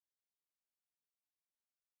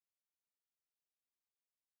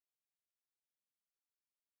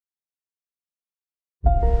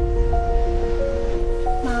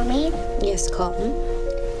Mommy? Yes, Colton?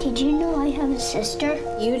 Did you know I have a sister?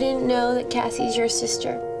 You didn't know that Cassie's your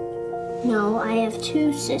sister? No, I have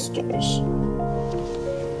 2 sisters.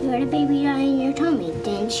 You had a baby die in your tummy,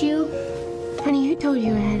 didn't you? Honey, who told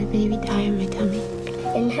you I had a baby die in my tummy?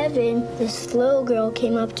 In heaven, this little girl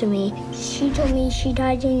came up to me. She told me she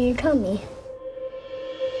died in your tummy.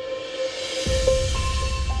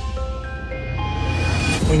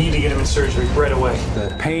 We need to get him in surgery right away.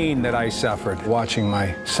 The pain that I suffered watching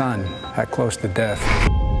my son that close to death.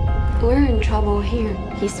 We're in trouble here.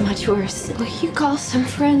 He's much worse. Will you call some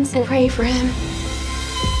friends and pray for him?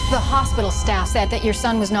 The hospital staff said that your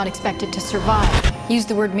son was not expected to survive. Used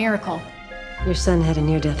the word miracle. Your son had a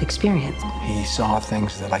near-death experience. He saw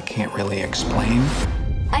things that I can't really explain.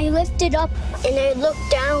 I lifted up and I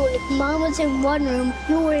looked down. Mom was in one room,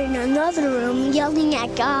 you were in another room yelling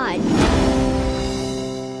at God.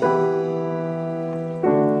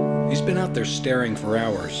 He's been out there staring for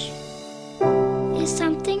hours. Is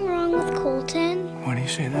something wrong with Colton? Why do you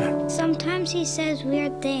say that? Sometimes he says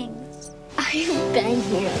weird things. I've been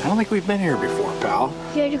here. I don't think we've been here before, pal.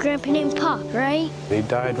 You had a grandpa named Pop, right? He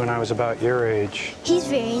died when I was about your age. He's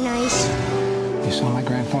very nice. You saw my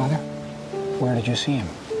grandfather? Where did you see him?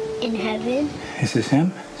 In heaven? Is this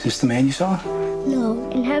him? Is this the man you saw? No,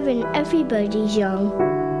 in heaven everybody's young.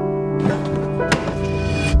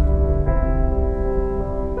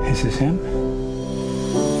 Is this him?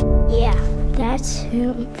 Yeah, that's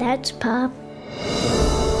him. That's Pop.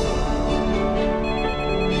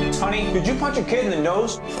 Honey, did you punch a kid in the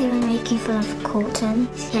nose? They were making fun of Colton.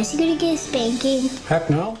 Is he gonna get a spanking? Heck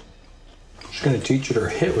no. She's gonna teach you to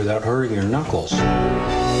hit without hurting your knuckles. I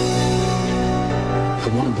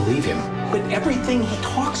want to believe him. But everything he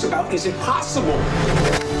talks about is impossible.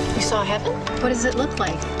 You saw heaven? What does it look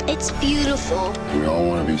like? It's beautiful. We all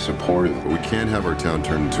want to be supportive, but we can't have our town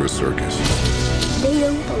turn into a circus. They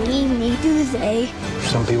don't believe me, do they?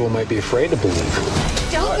 Some people might be afraid to believe.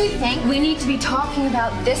 Don't you think we need to be talking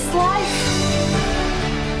about this life?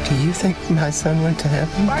 Do you think my son went to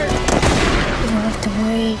heaven? You don't have to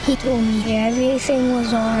worry. He told me everything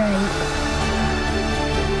was all right.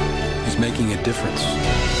 He's making a difference.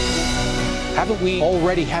 Haven't we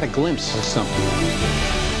already had a glimpse of something?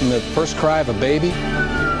 From the first cry of a baby,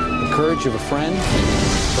 the courage of a friend,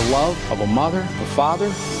 the love of a mother, a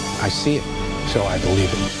father, I see it, so I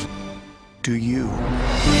believe it. Do you?